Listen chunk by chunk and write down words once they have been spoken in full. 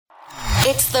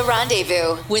It's The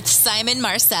Rendezvous with Simon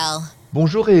Marcel.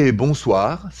 Bonjour et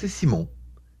bonsoir, c'est Simon.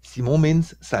 Simon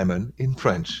means Simon in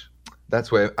French.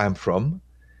 That's where I'm from.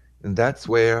 And that's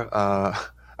where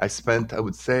I spent, I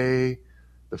would say,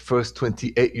 the first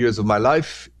 28 years of my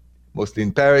life, mostly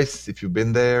in Paris. If you've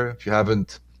been there, if you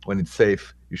haven't, when it's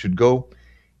safe, you should go.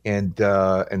 And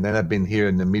then I've been here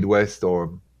in the Midwest,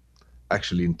 or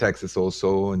actually in Texas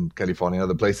also, and California,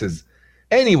 other places.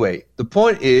 Anyway, the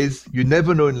point is, you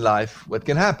never know in life what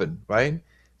can happen, right?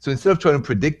 So instead of trying to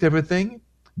predict everything,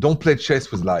 don't play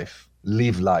chess with life.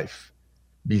 Live life.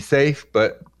 Be safe,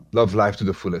 but love life to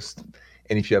the fullest.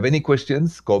 And if you have any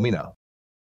questions, call me now.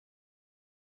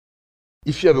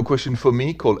 If you have a question for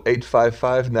me, call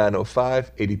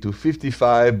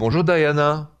 855-905-8255. Bonjour,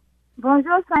 Diana.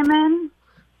 Bonjour, Simon.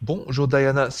 Bonjour,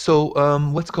 Diana. So,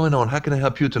 what's going on? How can I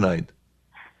help you tonight?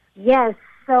 Yes,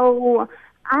 so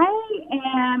I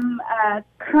am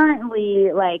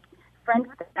currently friends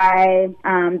with a guy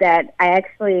that I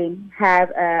actually have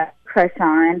a crush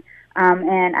on,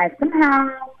 and I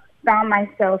somehow found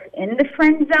myself in the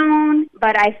friend zone,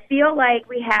 but I feel like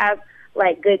we have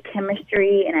good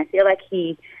chemistry, and I feel like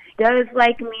he does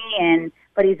like me,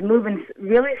 but he's moving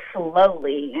really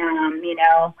slowly,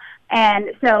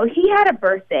 And so he had a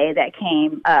birthday that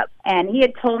came up, and he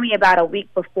had told me about a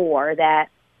week before that,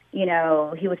 he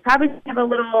was probably going to have a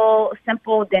little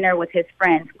simple dinner with his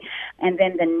friends. And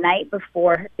then the night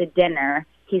before the dinner,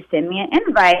 he sent me an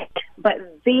invite,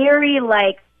 but very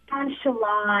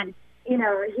nonchalant. He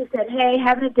said, "Hey,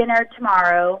 having a dinner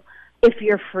tomorrow if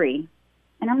you're free."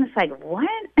 And I'm just like, what?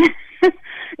 I'm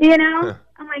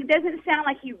like, doesn't sound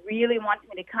like he really wants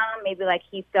me to come. Maybe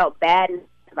he felt bad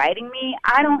inviting me.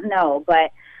 I don't know,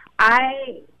 but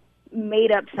I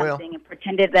made up something and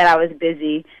pretended that I was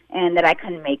busy and that I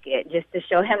couldn't make it, just to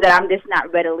show him that I'm just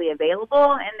not readily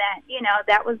available, and that,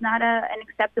 that was not an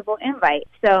acceptable invite.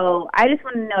 So I just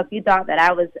want to know if you thought that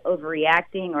I was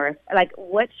overreacting, or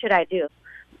what should I do?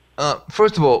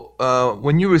 First of all,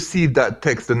 when you received that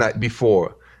text the night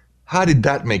before, how did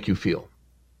that make you feel?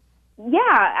 Yeah,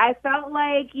 I felt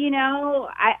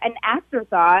an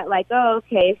afterthought, oh,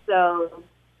 okay, so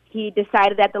he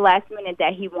decided at the last minute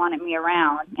that he wanted me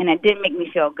around, and it didn't make me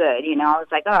feel good. I was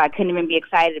like, oh, I couldn't even be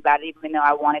excited about it, even though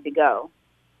I wanted to go.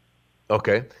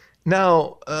 Okay.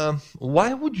 Now,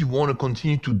 why would you want to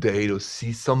continue to date or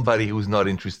see somebody who's not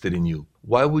interested in you?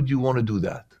 Why would you want to do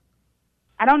that?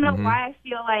 I don't know why I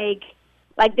feel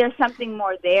like there's something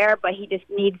more there, but he just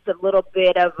needs a little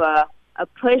bit of a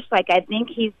push. I think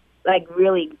he's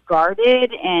really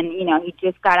guarded, and he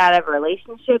just got out of a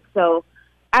relationship, so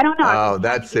I don't know. Oh,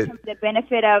 that's it. The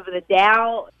benefit of the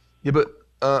doubt. Yeah, but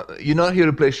you're not here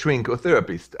to play shrink or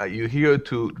therapist. You're here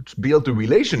to build a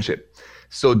relationship.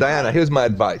 So, Diana, here's my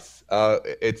advice.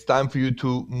 It's time for you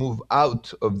to move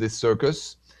out of this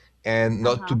circus, and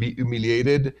not to be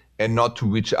humiliated, and not to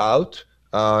reach out,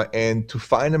 and to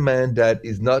find a man that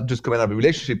is not just coming out of a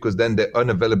relationship, because then they're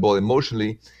unavailable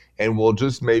emotionally and will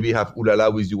just maybe have ooh la la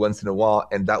with you once in a while,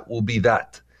 and that will be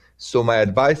that. So my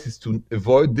advice is to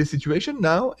avoid this situation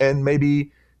now, and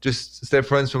maybe just stay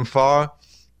friends from far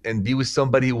and be with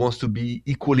somebody who wants to be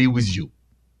equally with you.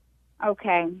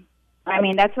 Okay. I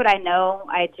mean, that's what I know.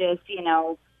 I just,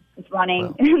 was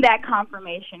wanting that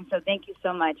confirmation. So thank you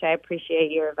so much. I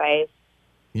appreciate your advice.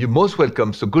 You're most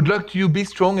welcome. So good luck to you. Be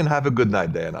strong and have a good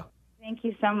night, Diana. Thank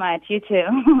you so much. You too.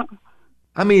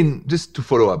 I mean, just to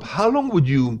follow up, how long would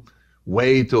you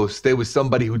wait or stay with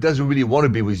somebody who doesn't really want to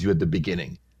be with you at the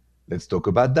beginning? Let's talk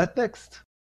about that next.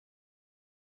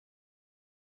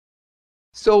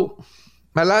 So,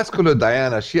 my last caller,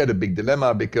 Diana, she had a big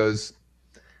dilemma because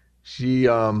she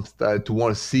started to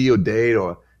want to see or date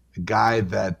or a guy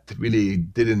that really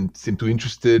didn't seem too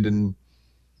interested, and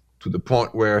to the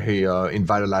point where he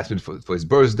invited last minute for his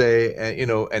birthday,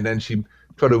 and then she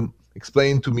tried to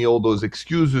explain to me all those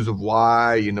excuses of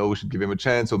why, we should give him a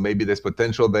chance, or maybe there's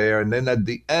potential there. And then at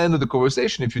the end of the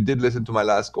conversation, if you did listen to my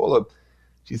last caller,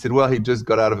 she said, well, he just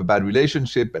got out of a bad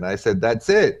relationship. And I said, that's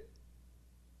it.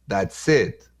 That's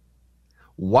it.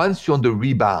 Once you're on the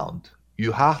rebound,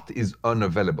 your heart is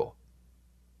unavailable.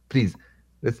 Please,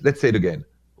 let's say it again.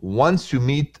 Once you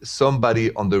meet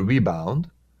somebody on the rebound,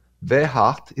 their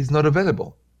heart is not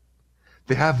available.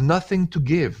 They have nothing to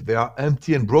give. They are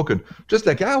empty and broken. Just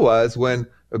like I was when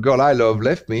a girl I love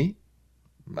left me.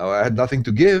 I had nothing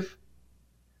to give.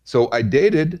 So I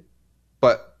dated,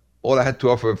 but all I had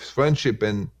to offer was friendship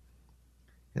and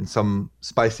some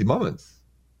spicy moments.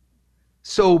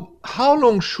 So how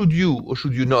long should you or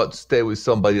should you not stay with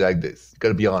somebody like this? You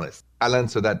gotta be honest. I'll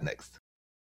answer that next.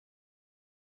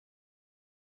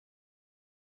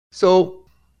 So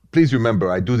please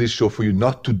remember, I do this show for you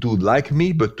not to do like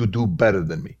me, but to do better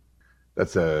than me.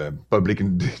 That's a public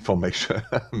information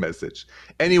message.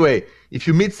 Anyway, if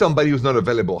you meet somebody who's not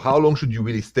available, how long should you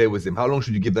really stay with him? How long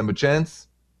should you give them a chance?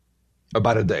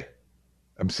 About a day.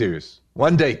 I'm serious.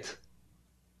 One date.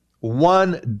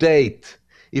 One date.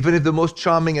 Even if the most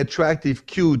charming, attractive,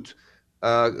 cute,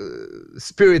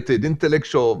 spirited,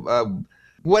 intellectual,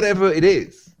 whatever it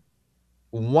is.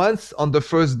 Once on the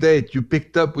first date you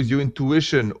picked up with your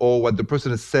intuition or what the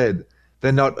person has said,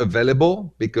 they're not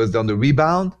available because they're on the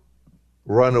rebound,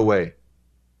 run away.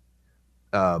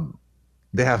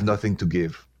 They have nothing to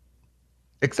give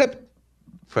except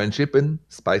friendship and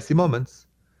spicy moments.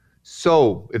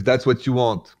 So if that's what you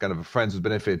want, kind of a friends with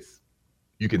benefits,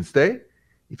 you can stay.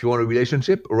 If you want a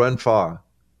relationship, run far.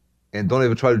 And don't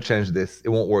ever try to change this. It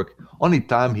won't work. Only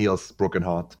time heals broken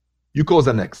heart. You calls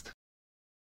are next.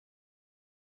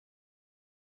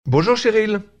 Bonjour,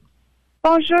 Cheryl.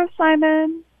 Bonjour,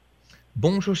 Simon.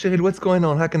 Bonjour, Cheryl. What's going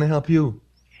on? How can I help you?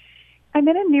 I'm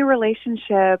in a new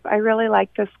relationship. I really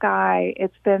like this guy.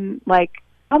 It's been like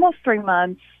almost 3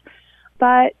 months,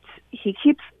 but he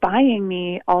keeps buying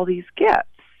me all these gifts,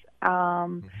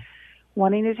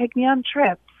 wanting to take me on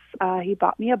trips. He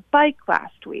bought me a bike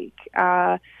last week.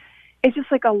 It's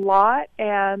just like a lot,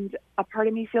 and a part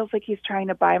of me feels like he's trying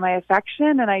to buy my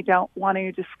affection, and I don't want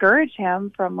to discourage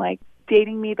him from like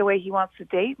dating me the way he wants to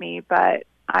date me, but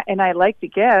I like the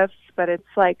gifts, but it's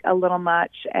like a little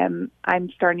much, and I'm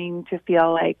starting to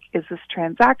feel like, is this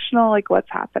transactional? Like, what's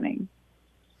happening?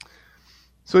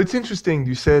 So it's interesting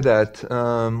you say that.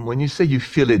 When you say you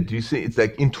feel it, do you say it's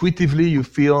like intuitively you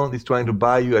feel he's trying to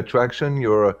buy you attraction,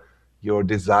 your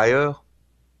desire?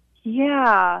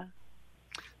 Yeah.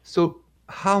 So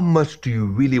how much do you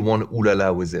really want ooh la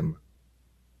la with him?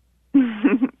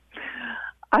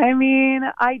 I mean,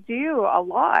 I do a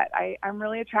lot. I'm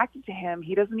really attracted to him.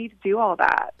 He doesn't need to do all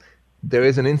that. There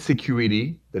is an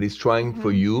insecurity that is trying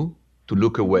for you to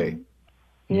look away.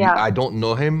 Yeah. I don't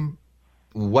know him.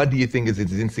 What do you think is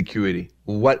his insecurity?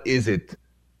 What is it?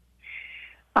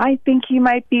 I think he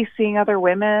might be seeing other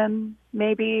women,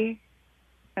 maybe.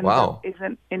 And Wow.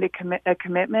 isn't into a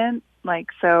commitment. Like,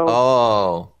 so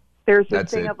Oh, there's this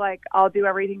that's thing it. of like, I'll do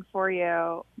everything for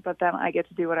you, but then I get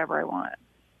to do whatever I want.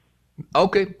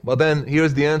 Okay, well then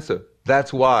here's the answer.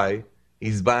 That's why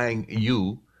he's buying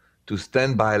you to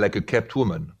stand by like a kept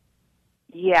woman.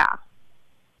 Yeah.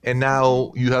 And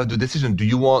now you have the decision. Do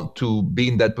you want to be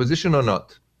in that position or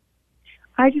not?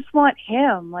 I just want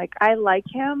him. Like, I like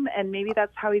him, and maybe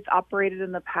that's how he's operated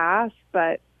in the past,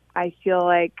 but I feel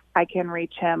like I can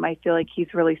reach him. I feel like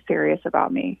he's really serious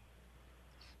about me.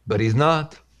 But he's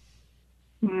not.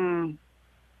 Hmm.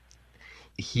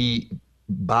 He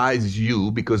buys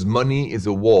you because money is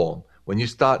a wall. When you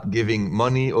start giving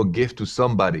money or gift to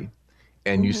somebody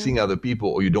and you're seeing other people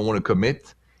or you don't want to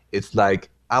commit, it's like,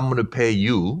 I'm going to pay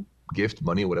you, gift,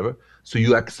 money, whatever, so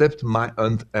you accept my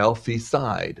unhealthy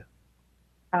side.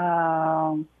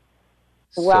 Well,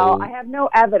 So I have no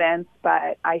evidence,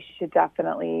 but I should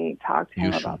definitely talk to him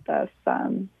You should. about this.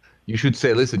 you should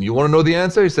say, listen, you want to know the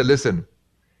answer? He said, listen,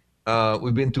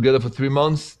 we've been together for 3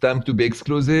 months, time to be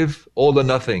exclusive, all or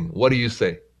nothing. What do you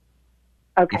say?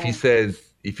 Okay.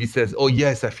 If he says, oh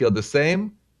yes, I feel the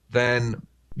same, then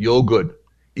you're good.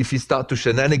 If he start to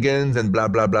shenanigans and blah,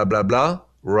 blah, blah, blah, blah,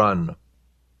 run.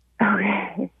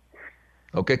 Okay.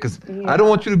 Okay? Because I don't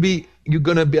want you to be, you're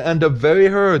going to end up very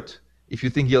hurt if you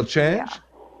think he'll change.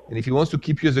 Yeah. And if he wants to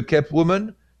keep you as a kept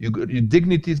woman, your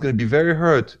dignity is going to be very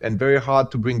hurt and very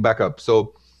hard to bring back up.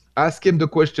 So ask him the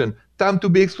question, time to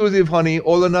be exclusive, honey,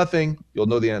 all or nothing. You'll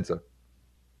know the answer.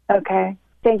 Okay.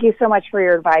 Thank you so much for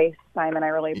your advice, Simon. I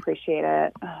really appreciate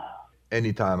it.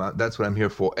 Anytime. That's what I'm here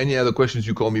for. Any other questions,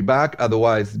 you call me back.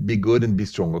 Otherwise, be good and be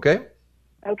strong, okay?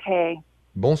 Okay.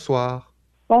 Bonsoir.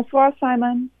 Bonsoir,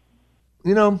 Simon.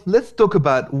 You know, let's talk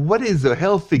about what is a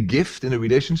healthy gift in a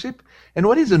relationship and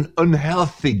what is an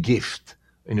unhealthy gift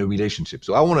in a relationship.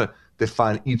 So I want to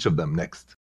define each of them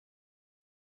next.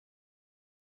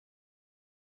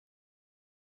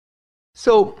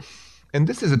 So, and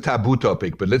this is a taboo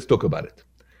topic, but let's talk about it.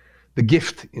 The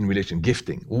gift in relation,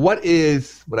 gifting. What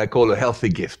is what I call a healthy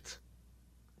gift?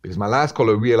 Because my last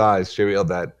caller realized, Cheryl,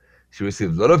 that she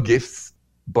received a lot of gifts,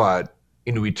 but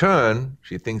in return,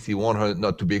 she thinks he wants her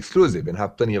not to be exclusive and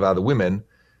have plenty of other women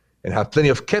and have plenty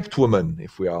of kept women,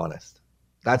 if we are honest.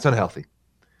 That's unhealthy.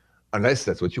 Unless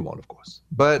that's what you want, of course.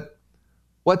 But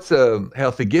what's a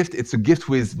healthy gift? It's a gift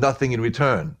with nothing in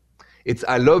return. It's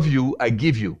I love you, I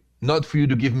give you, not for you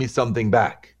to give me something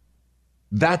back.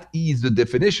 That is the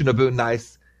definition of a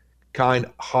nice,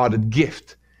 kind-hearted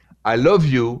gift. I love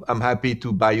you. I'm happy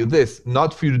to buy you this.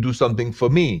 Not for you to do something for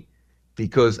me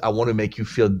because I want to make you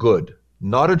feel good.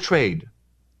 Not a trade.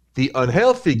 The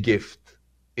unhealthy gift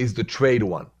is the trade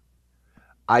one.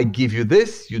 I give you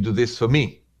this, you do this for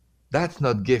me. That's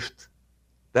not gift.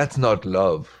 That's not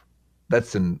love.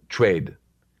 That's a trade.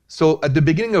 So at the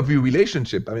beginning of your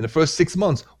relationship, the first 6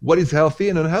 months, what is healthy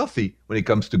and unhealthy when it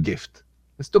comes to gift?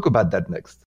 Let's talk about that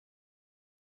next.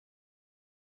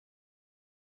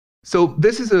 So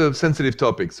this is a sensitive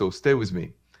topic, so stay with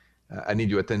me. I need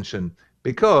your attention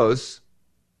because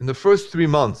in the first 3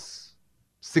 months,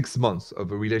 6 months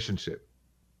of a relationship,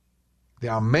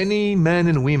 there are many men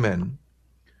and women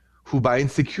who by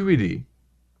insecurity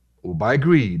or by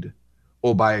greed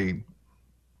or by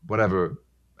whatever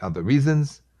other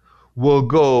reasons will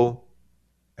go,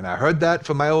 and I heard that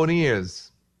from my own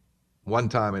ears one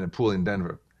time in a pool in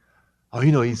Denver. Oh,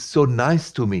 he's so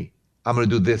nice to me. I'm going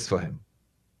to do this for him.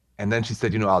 And then she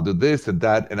said, I'll do this and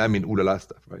that. And ooh la la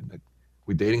stuff, right? Like,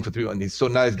 we're dating for 3 months and he's so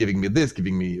nice, giving me this,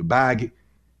 giving me a bag.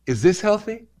 Is this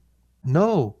healthy?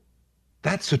 No,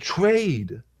 that's a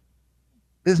trade.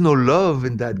 There's no love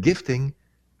in that gifting.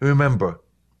 Remember,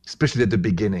 especially at the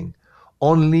beginning,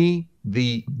 only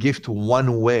the gift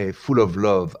one way, full of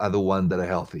love, are the ones that are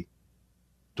healthy.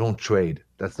 Don't trade.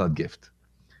 That's not gift.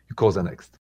 Your calls are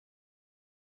next.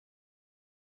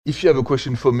 If you have a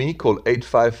question for me, call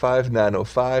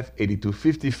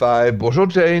 855-905-8255. Bonjour,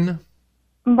 Jane.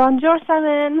 Bonjour,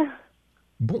 Simon.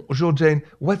 Bonjour, Jane.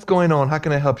 What's going on? How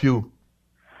can I help you?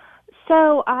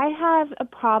 So I have a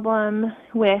problem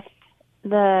with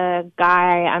the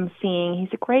guy I'm seeing.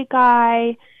 He's a great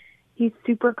guy. He's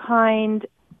super kind.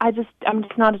 I'm just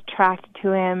not attracted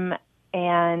to him,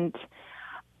 and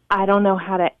I don't know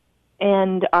how to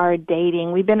end our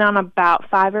dating. We've been on about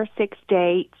 5 or 6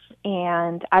 dates,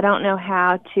 and I don't know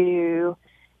how to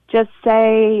just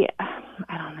say,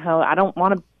 I don't know, I don't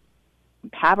want to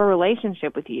have a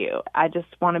relationship with you. I just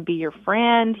want to be your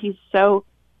friend. He's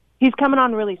coming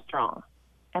on really strong,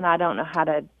 and I don't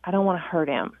want to hurt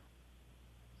him.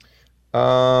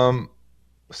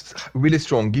 Really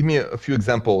strong. Give me a few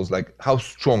examples. Like, how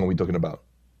strong are we talking about?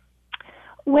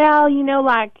 Well,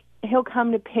 like he'll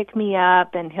come to pick me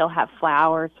up and he'll have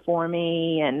flowers for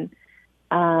me, and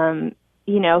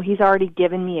he's already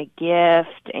given me a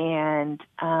gift, and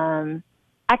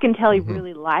I can tell he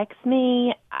really likes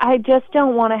me. I just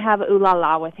don't want to have ooh la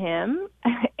la with him,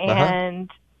 and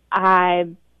I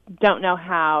don't know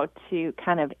how to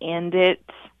kind of end it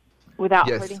without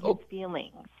hurting his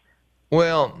feelings.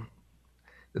 Well,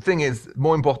 the thing is,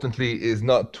 more importantly, is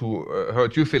not to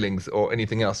hurt your feelings or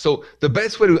anything else. So the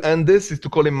best way to end this is to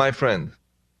call him my friend.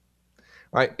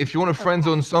 Right? If you want to friend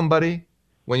zone somebody,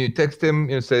 when you text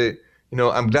him, say,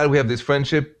 I'm glad we have this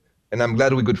friendship, and I'm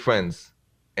glad we're good friends.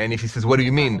 And if he says, what do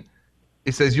you mean?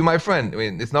 He says, you're my friend.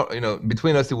 It's not,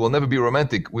 between us, it will never be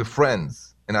romantic. We're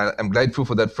friends. And I'm grateful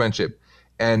for that friendship.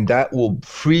 And that will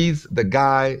freeze the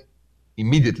guy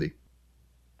immediately.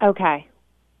 Okay.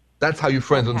 That's how you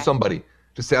friend on somebody.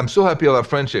 Just say, I'm so happy of our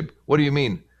friendship. What do you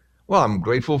mean? Well, I'm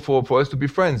grateful for us to be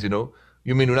friends,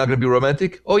 You mean we're not going to be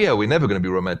romantic? Oh, yeah, we're never going to be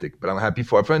romantic. But I'm happy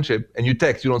for our friendship. And you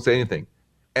text, you don't say anything.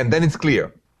 And then it's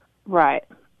clear. Right.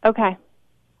 Okay.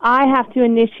 I have to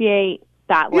initiate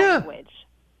that language.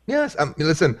 Yes.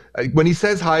 Listen, when he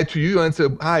says hi to you, you answer,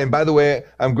 hi, and by the way,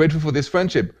 I'm grateful for this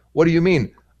friendship. What do you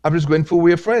mean? I'm just grateful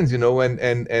we're friends,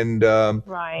 and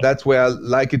that's where I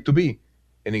like it to be.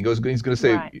 And he's going to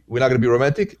say, we're not going to be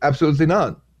romantic? Absolutely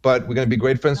not. But we're going to be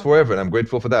great friends forever, and I'm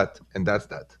grateful for that. And that's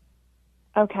that.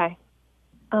 Okay.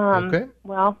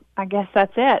 Well, I guess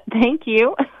that's it. Thank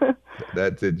you.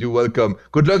 That's it. You're welcome.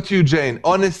 Good luck to you, Jane.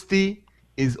 Honesty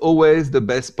is always the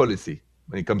best policy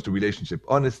when it comes to relationship.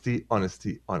 Honesty,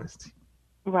 honesty, honesty.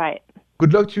 Right.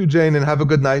 Good luck to you, Jane, and have a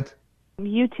good night.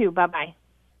 You too. Bye-bye.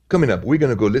 Coming up, we're going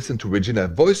to go listen to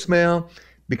Regina's voicemail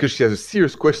because she has a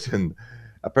serious question,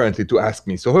 apparently, to ask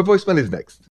me. So her voicemail is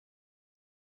next.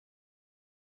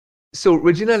 So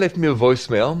Regina left me a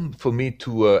voicemail for me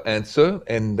to answer,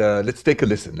 and let's take a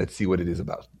listen. Let's see what it is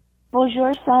about.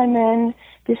 Bonjour, Simon.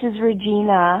 This is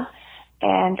Regina,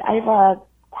 and I have a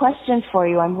question for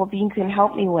you I'm hoping you can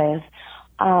help me with.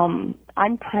 I'm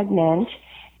pregnant,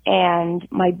 and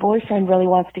my boyfriend really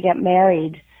wants to get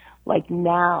married, like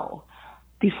now,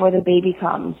 before the baby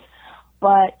comes.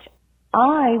 But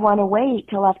I want to wait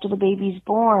till after the baby's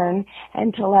born,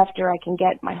 until after I can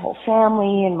get my whole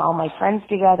family and all my friends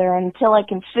together, until I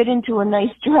can fit into a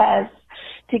nice dress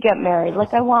to get married.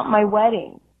 Like, I want my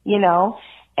wedding,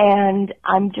 And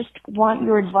I'm just want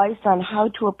your advice on how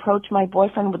to approach my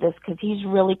boyfriend with this, because he's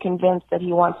really convinced that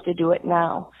he wants to do it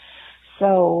now.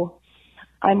 So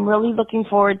I'm really looking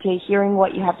forward to hearing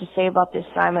what you have to say about this,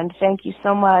 Simon. Thank you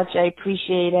so much. I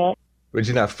appreciate it.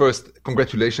 Regina, first,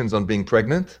 congratulations on being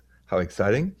pregnant. How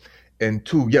exciting. And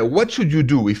two, what should you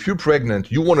do if you're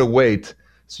pregnant, you want to wait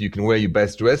so you can wear your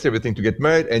best dress, everything to get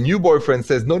married, and your boyfriend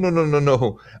says, no,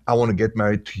 I want to get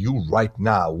married to you right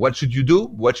now. What should you do?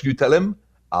 What should you tell him?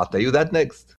 I'll tell you that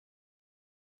next.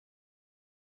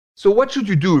 So what should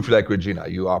you do if you're like Regina?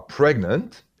 You are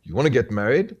pregnant, you want to get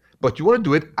married, but you want to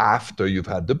do it after you've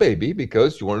had the baby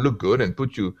because you want to look good and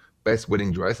put your best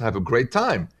wedding dress and have a great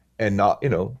time and not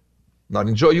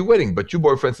enjoy your wedding. But your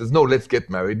boyfriend says, no, let's get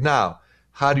married now.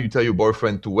 How do you tell your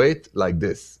boyfriend to wait? Like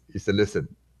this. He said, listen,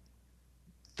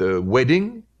 the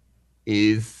wedding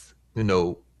is,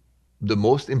 the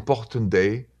most important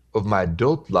day of my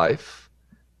adult life.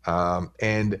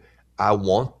 And I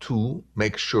want to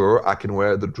make sure I can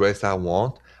wear the dress I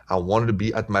want. I want it to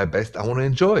be at my best. I want to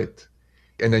enjoy it.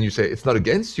 And then you say, it's not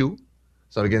against you.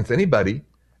 It's not against anybody.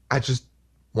 I just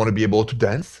want to be able to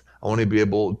dance. I want to be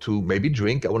able to maybe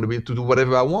drink. I want to be able to do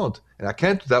whatever I want. And I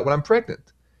can't do that when I'm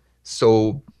pregnant.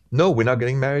 So no, we're not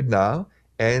getting married now.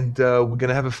 And we're going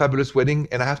to have a fabulous wedding.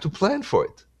 And I have to plan for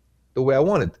it the way I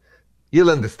want it.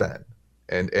 You'll understand.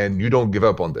 And you don't give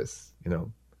up on this.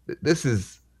 This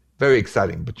is very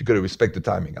exciting, but you got to respect the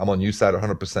timing. I'm on your side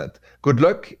 100%. Good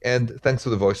luck, and thanks for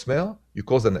the voicemail. Your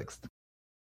calls are next.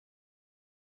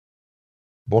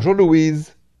 Bonjour,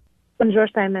 Louise. Bonjour,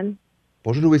 Simon.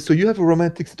 Bonjour, Louise. So you have a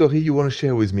romantic story you want to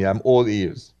share with me. I'm all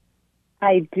ears.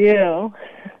 I do.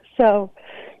 So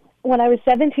when I was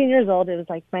 17 years old, it was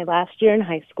like my last year in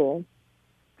high school,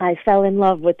 I fell in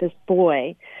love with this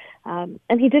boy, and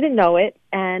he didn't know it,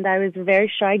 and I was a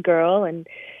very shy girl, and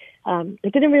I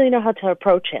didn't really know how to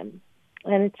approach him.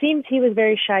 And it seems he was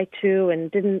very shy too and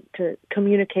didn't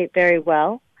communicate very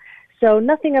well. So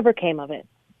nothing ever came of it.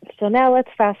 So now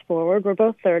let's fast forward. We're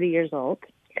both 30 years old.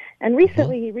 And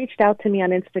recently he reached out to me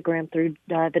on Instagram through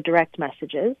the direct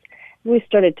messages. We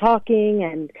started talking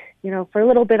and, for a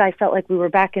little bit I felt like we were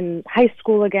back in high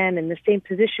school again in the same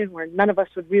position where none of us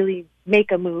would really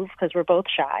make a move because we're both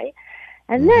shy.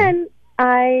 And then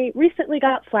I recently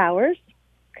got flowers.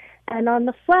 And on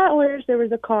the flowers, there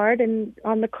was a card, and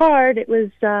on the card, it was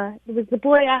the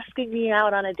boy asking me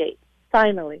out on a date.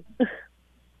 Finally.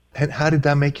 And how did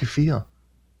that make you feel?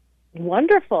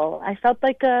 Wonderful. I felt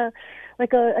like a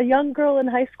young girl in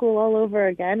high school all over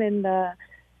again, and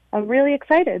I'm really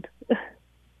excited.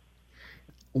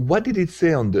 What did it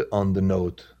say on the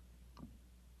note?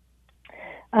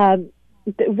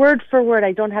 Word for word,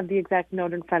 I don't have the exact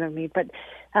note in front of me, but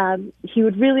he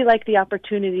would really like the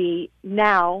opportunity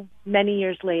now, many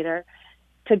years later,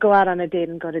 to go out on a date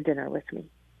and go to dinner with me.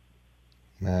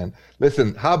 Man,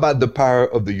 listen, how about the power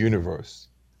of the universe?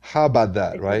 How about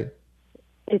that, right?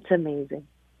 It's amazing.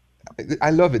 I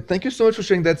love it. Thank you so much for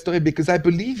sharing that story because I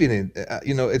believe in it.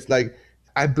 It's like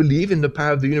I believe in the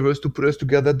power of the universe to put us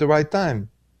together at the right time.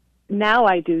 Now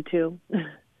I do too.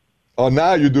 Oh,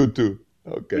 now you do too.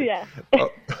 Okay. Yeah.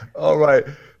 All right.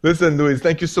 Listen, Louise,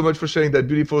 thank you so much for sharing that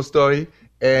beautiful story,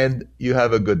 and you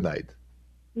have a good night.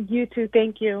 You too.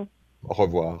 Thank you. Au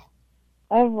revoir.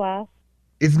 Au revoir.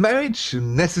 Is marriage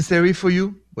necessary for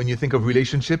you when you think of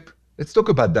relationship? Let's talk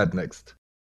about that next.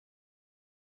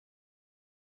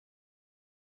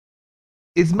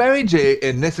 Is marriage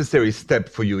a necessary step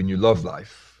for you in your love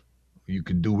life? You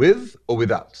could do with or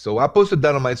without. So I posted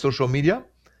that on my social media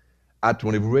at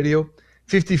Rendezvous Radio.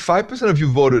 55% of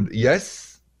you voted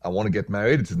yes, I want to get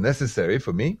married. It's necessary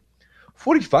for me.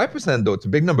 45%, though, it's a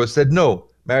big number, said no,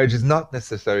 marriage is not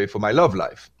necessary for my love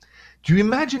life. Do you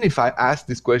imagine if I asked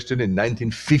this question in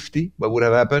 1950, what would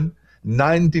have happened?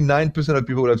 99% of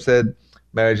people would have said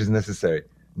marriage is necessary.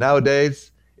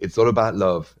 Nowadays, it's all about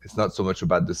love. It's not so much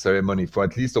about the ceremony for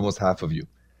at least almost half of you.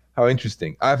 How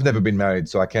interesting. I've never been married,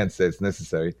 so I can't say it's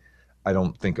necessary. I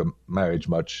don't think of marriage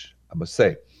much, I must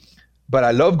say. But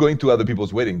I love going to other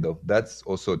people's wedding, though. That's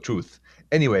also truth.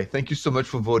 Anyway, thank you so much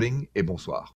for voting, et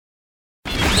bonsoir.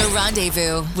 The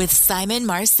Rendezvous with Simon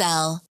Marcel.